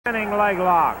Spinning leg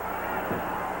lock.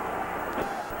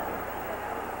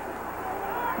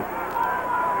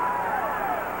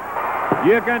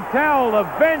 You can tell the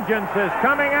vengeance is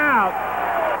coming out.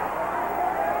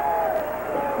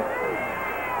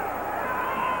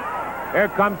 Here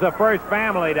comes the first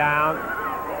family down.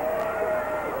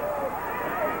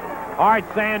 Hart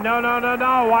saying, no, no, no,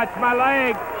 no, watch my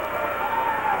leg.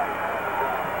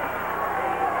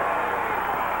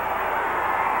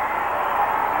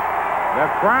 The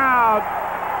crowd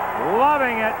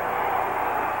loving it.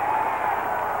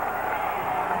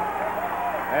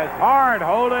 As Hart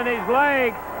holding his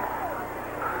leg.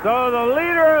 So the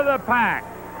leader of the pack,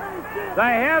 the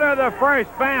head of the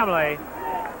first family,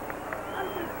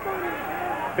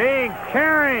 being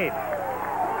carried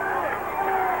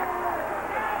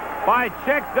by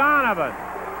Chick Donovan.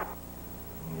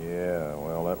 Yeah,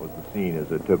 well, that was the scene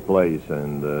as it took place,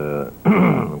 and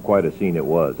quite a scene it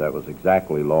was. That was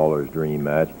exactly Lawler's dream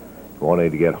match. He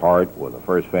wanted to get Hart where the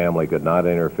first family could not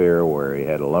interfere, where he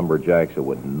had a lumberjacks that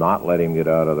would not let him get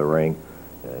out of the ring.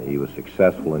 He was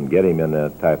successful in getting him in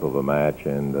that type of a match,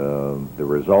 and the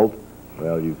result,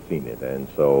 well, you've seen it. And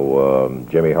so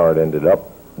Jimmy Hart ended up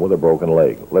with a broken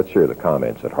leg. Let's hear the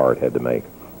comments that Hart had to make.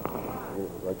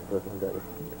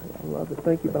 I love it.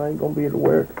 Thank you, but I ain't going to be able to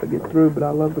wear it to get through, but I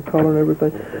love the color and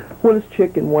everything. When is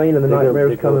Chick and Wayne and the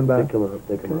Nightmares coming back?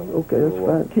 Okay, that's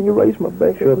fine. Can you raise my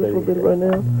back a little bit right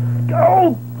now?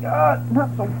 Oh, God,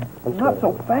 not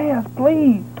so fast,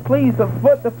 please. Please, the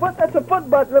foot, that's a foot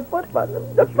button, the foot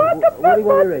button. The foot What do you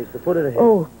want me to raise? The foot or the head?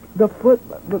 Oh, the foot.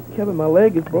 Look, Kevin, my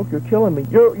leg is broke. You're killing me.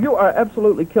 You are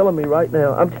absolutely killing me right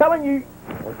now. I'm telling you.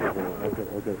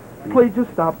 Okay. Please,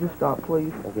 just stop,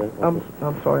 please. Okay.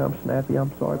 I'm sorry, I'm snappy.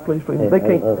 I'm sorry. Please. They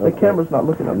can't. The camera's not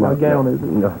looking at my gown, is it?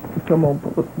 No. Come on,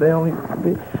 put it down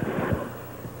here.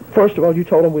 First of all, you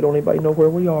told them we don't anybody know where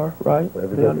we are, right?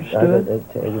 They understood?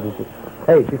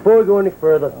 Hey, before we go any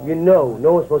further, no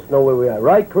one's supposed to know where we are,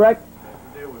 right? Correct?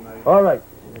 All right.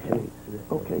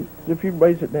 Okay. If you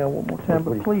raise it down one more time,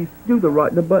 but please do the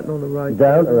button on the right.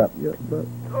 Down or up? Yeah, but.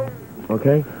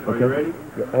 Okay. Are you ready?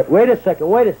 Wait a second.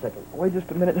 Wait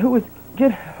just a minute. Who is...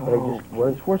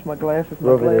 Where's my glasses?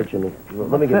 They're over there, Jimmy.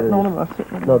 Let me get rid of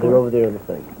this. No, they're over there in the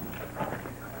thing.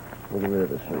 Let me get rid of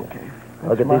this for you. Okay.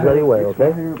 I'll get these out of your way, okay?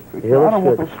 I don't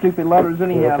want those stupid letters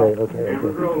anyhow. Okay.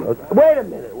 Wait a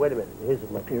minute. Here's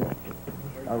my here.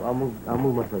 I'll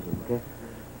move my present, okay?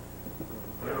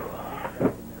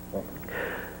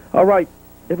 All right.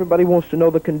 Everybody wants to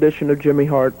know the condition of Jimmy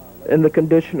Hart and the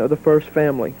condition of the first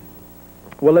family.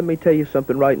 Well, let me tell you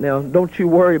something right now. Don't you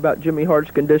worry about Jimmy Hart's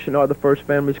condition or the first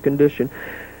family's condition.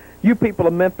 You people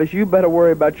of Memphis, you better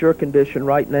worry about your condition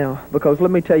right now. Because let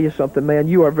me tell you something, man.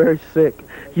 You are very sick.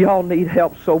 Y'all need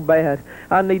help so bad.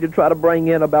 I need to try to bring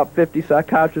in about 50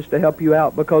 psychiatrists to help you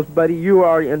out. Because, buddy, you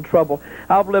are in trouble.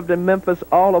 I've lived in Memphis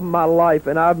all of my life,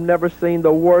 and I've never seen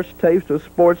the worst taste of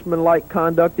sportsmanlike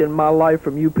conduct in my life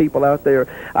from you people out there.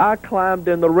 I climbed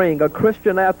in the ring, a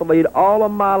Christian athlete all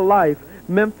of my life.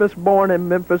 Memphis born and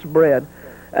Memphis bred,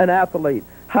 an athlete,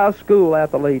 high school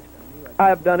athlete. I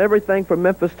have done everything from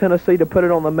Memphis, Tennessee to put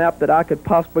it on the map that I could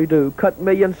possibly do. Cut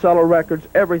million-seller records,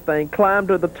 everything. Climbed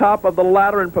to the top of the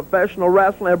ladder in professional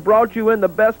wrestling. Have brought you in the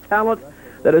best talent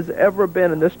that has ever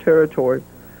been in this territory.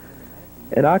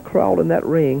 And I crawled in that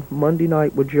ring Monday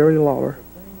night with Jerry Lawler.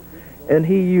 And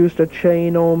he used a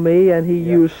chain on me, and he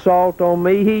used salt on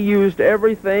me. He used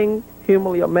everything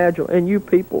humanly imaginable. And you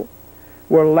people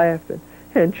were laughing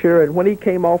and cheering. When he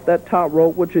came off that top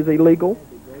rope, which is illegal,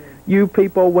 you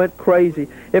people went crazy.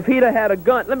 If he'd have had a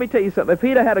gun, let me tell you something. If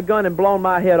he'd have had a gun and blown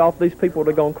my head off, these people would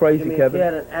have gone crazy, Jimmy, Kevin. if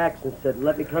he had an axe and said,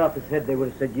 let me cut off his head, they would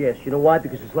have said yes. You know why?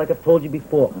 Because it's like I've told you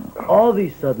before. All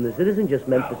these Southerners, it isn't just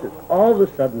Memphis, it's all the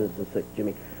Southerners are sick,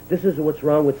 Jimmy. This is what's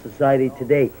wrong with society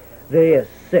today. They are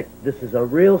sick. This is a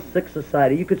real sick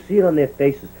society. You could see it on their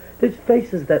faces. There's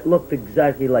faces that looked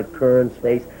exactly like Kern's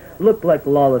face, looked like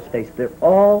Lawler's face. They're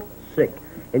all sick.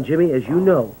 And Jimmy, as you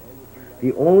know,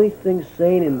 the only thing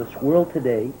sane in this world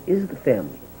today is the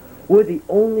family. We're the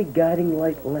only guiding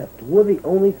light left. We're the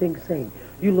only thing sane.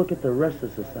 You look at the rest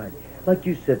of society. Like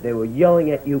you said, they were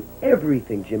yelling at you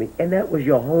everything, Jimmy, and that was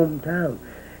your hometown.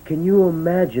 Can you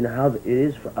imagine how it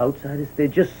is for outsiders? They're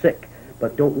just sick.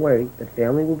 But don't worry, the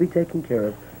family will be taken care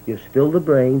of. You're still the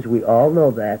brains. We all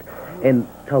know that. And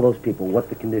tell those people what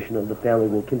the condition of the family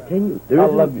will continue. I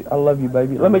love you,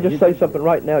 baby. Let me just say something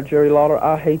right now, Jerry Lawler.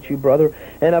 I hate you, brother.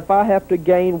 And if I have to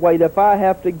gain weight, if I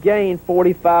have to gain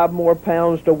 45 more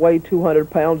pounds to weigh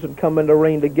 200 pounds and come in the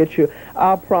ring to get you,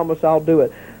 I promise I'll do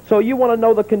it. So you want to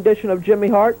know the condition of Jimmy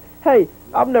Hart? Hey,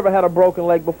 I've never had a broken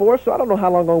leg before, so I don't know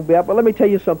how long I'm going to be out. But let me tell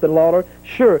you something, Lawler.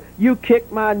 Sure, you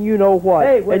kicked mine, you know what.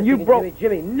 Hey, wait and you broke.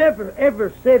 Jimmy, never,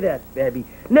 ever say that, baby.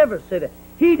 Never say that.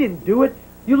 He didn't do it.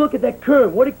 You look at that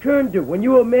Kern. What did Kern do? When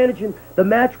you were managing the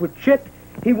match with Chick,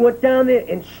 he went down there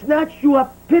and snatched you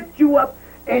up, picked you up,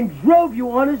 and drove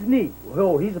you on his knee.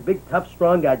 Oh, he's a big, tough,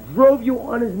 strong guy. Drove you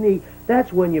on his knee.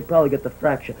 That's when you probably got the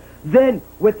fracture. Then,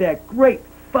 with that great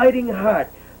fighting heart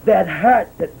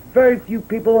that very few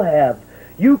people have,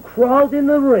 you crawled in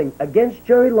the ring against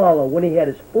Jerry Lawler when he had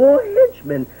his 4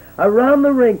 henchmen around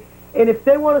the ring. And if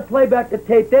they want to play back the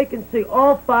tape, they can see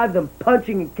all 5 of them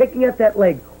punching and kicking at that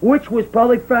leg, which was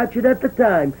probably fractured at the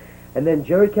time. And then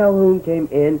Jerry Calhoun came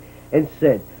in and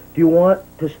said, do you want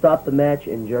to stop the match?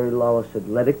 And Jerry Lawler said,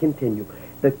 let it continue.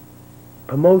 The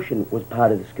promotion was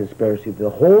part of this conspiracy. The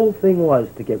whole thing was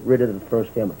to get rid of the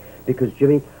First Family. Because,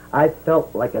 Jimmy, I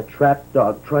felt like a trapped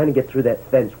dog trying to get through that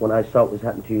fence when I saw what was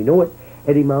happening to you. You know what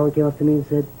Eddie Marlin came up to me and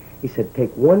said? He said,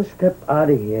 take 1 step out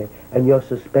of here and you're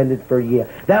suspended for a year.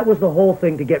 That was the whole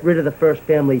thing, to get rid of the First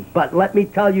Family. But let me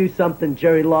tell you something,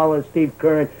 Jerry Lawler and Steve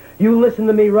Kern. You listen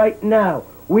to me right now.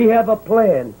 We have a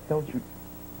plan. Don't you...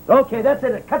 Okay, that's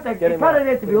it. Cut that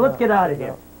interview. Let's get out of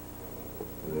here.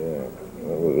 Yeah,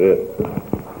 that was it.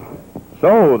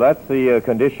 So, that's the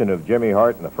condition of Jimmy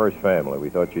Hart and the First Family. We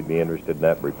thought you'd be interested in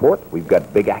that report. We've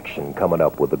got big action coming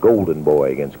up with the Golden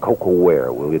Boy against Coco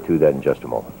Ware. We'll get to that in just a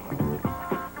moment.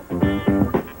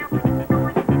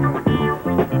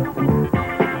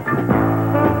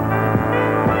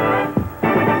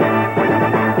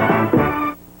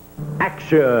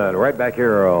 Action! Right back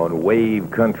here on Wave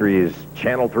Country's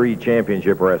Channel 3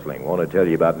 Championship Wrestling. Want to tell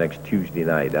you about next Tuesday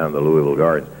night down in the Louisville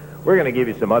Gardens. We're going to give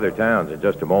you some other towns in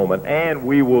just a moment, and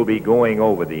we will be going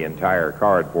over the entire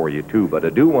card for you, too. But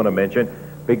I do want to mention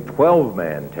big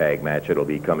 12-man tag match that'll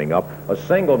be coming up. A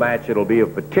single match that'll be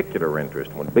of particular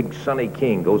interest when Big Sonny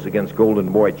King goes against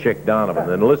Golden Boy Chick Donovan.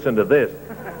 And listen to this.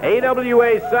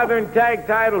 AWA Southern Tag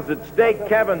titles at stake.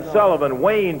 Kevin Sullivan,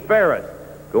 Wayne Ferris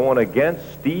going against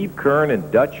Steve Kern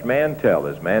and Dutch Mantell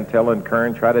as Mantell and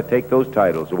Kern try to take those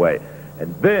titles away.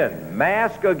 And then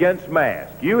mask against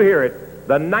mask. You hear it.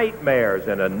 The Nightmares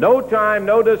in a no time,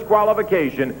 no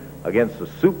disqualification against the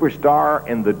Superstar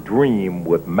and the Dream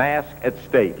with Mask at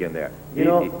stake in there. You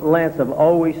know, Lance, I've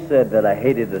always said that I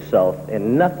hated the South,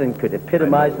 and nothing could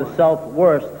epitomize the South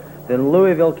worse than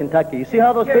Louisville, Kentucky. You see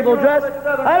how those people dress?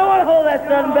 I don't want to hold that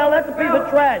Southern Belle. That's a piece of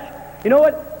trash. You know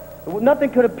what? Nothing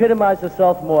could epitomize the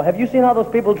South more. Have you seen how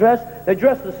those people dress? They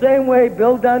dress the same way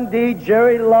Bill Dundee,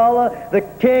 Jerry Lawler, the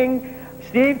King,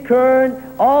 Steve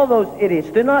Kern, all those idiots.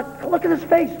 They're not... Look at his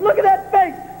face. Look at that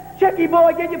face. Checky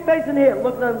boy, get your face in here.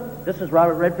 Look at them. This is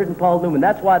Robert Redford and Paul Newman.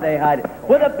 That's why they hide it.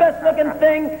 We're the best-looking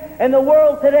thing in the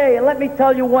world today. And let me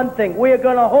tell you one thing. We are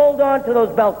going to hold on to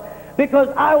those belts because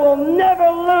I will never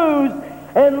lose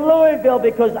in Louisville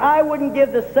because I wouldn't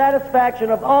give the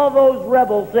satisfaction of all those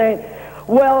rebels saying,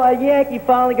 well, a Yankee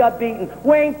finally got beaten.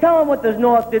 Wayne, tell him what the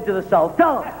North did to the South.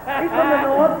 Tell him. He's from the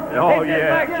North. Oh,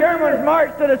 yeah. Like Sherman's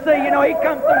march to the sea. You know, he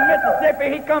come through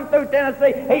Mississippi. He come through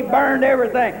Tennessee. He burned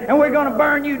everything. And we're going to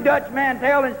burn you, Dutch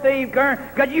Mantell and Steve Kern,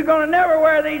 because you're going to never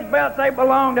wear these belts. They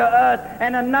belong to us.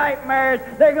 And the Nightmares,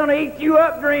 they're going to eat you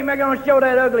up, Dream. They're going to show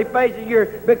that ugly face of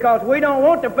yours because we don't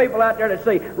want the people out there to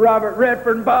see Robert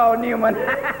Redford and Paul Newman.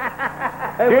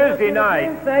 Tuesday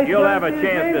night, you'll have a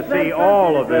chance to see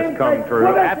all of this come true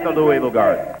at the Louisville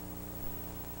Garden.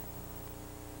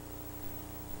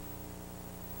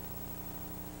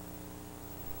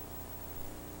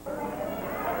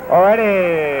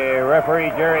 Alrighty, referee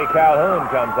Jerry Calhoun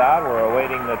comes out. We're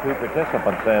awaiting the 2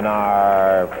 participants in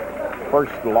our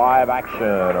first live action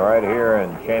right here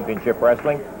in Championship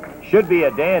Wrestling. Should be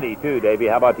a dandy, too, Davey.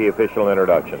 How about the official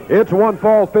introduction? It's one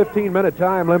fall 15-minute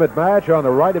time limit match on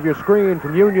the right of your screen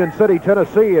from Union City,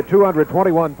 Tennessee at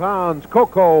 221 pounds,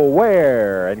 Coco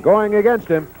Ware. And going against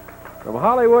him from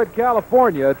Hollywood,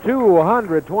 California,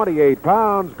 228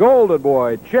 pounds, Golden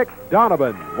Boy Chick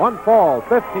Donovan. One fall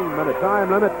 15-minute time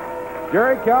limit.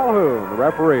 Jerry Calhoun, the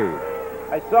referee.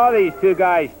 I saw these 2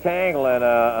 guys tangle in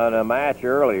a match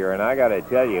earlier, and I got to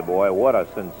tell you, boy, what a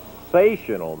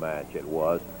sensational match it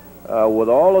was. With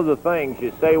all of the things,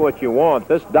 you say what you want.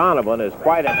 This Donovan is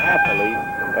quite an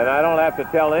athlete, and I don't have to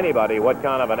tell anybody what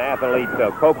kind of an athlete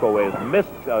Coco is.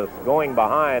 Missed us going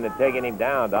behind and taking him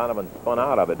down. Donovan spun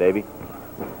out of it, Davey.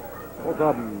 Both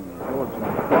of them doing some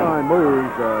fine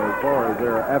moves as far as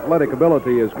their athletic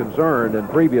ability is concerned in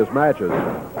previous matches.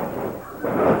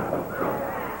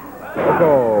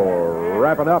 Coco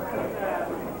wrapping up.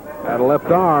 Had a left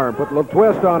arm, put a little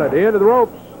twist on it, into the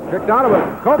ropes. Chick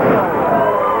Donovan, Coco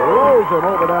rolls him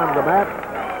over down to the mat.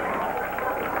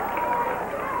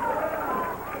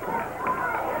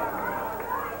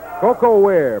 Coco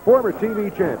Ware, former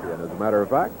TV champion, as a matter of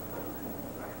fact.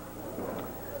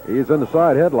 He's in the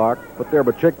side headlock, put there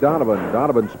by Chick Donovan.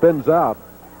 Donovan spins out,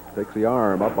 takes the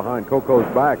arm up behind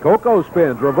Coco's back. Coco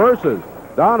spins, reverses.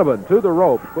 Donovan to the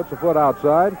rope, puts a foot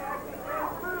outside.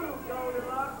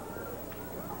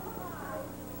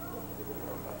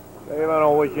 Dave, I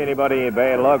don't wish anybody any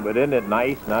bad luck, but isn't it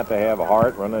nice not to have a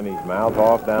Hart running his mouth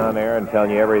off down there and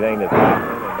telling you everything that's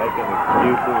happening and making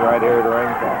excuses right here at the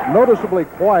ringside? Noticeably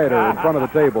quieter in front of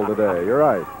the table today. You're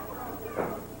right.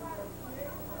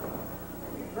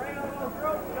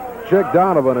 Chick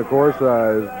Donovan, of course,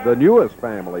 is the newest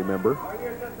family member.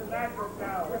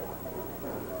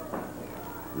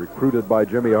 Recruited by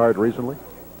Jimmy Hart recently.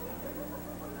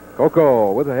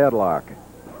 Coco with a headlock.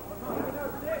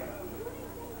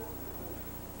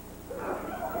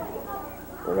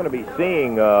 We're going to be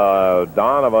seeing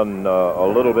Donovan a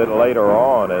little bit later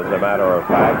on, as a matter of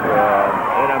fact,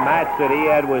 in a match that he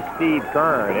had with Steve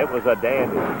Kern. It was a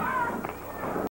dandy.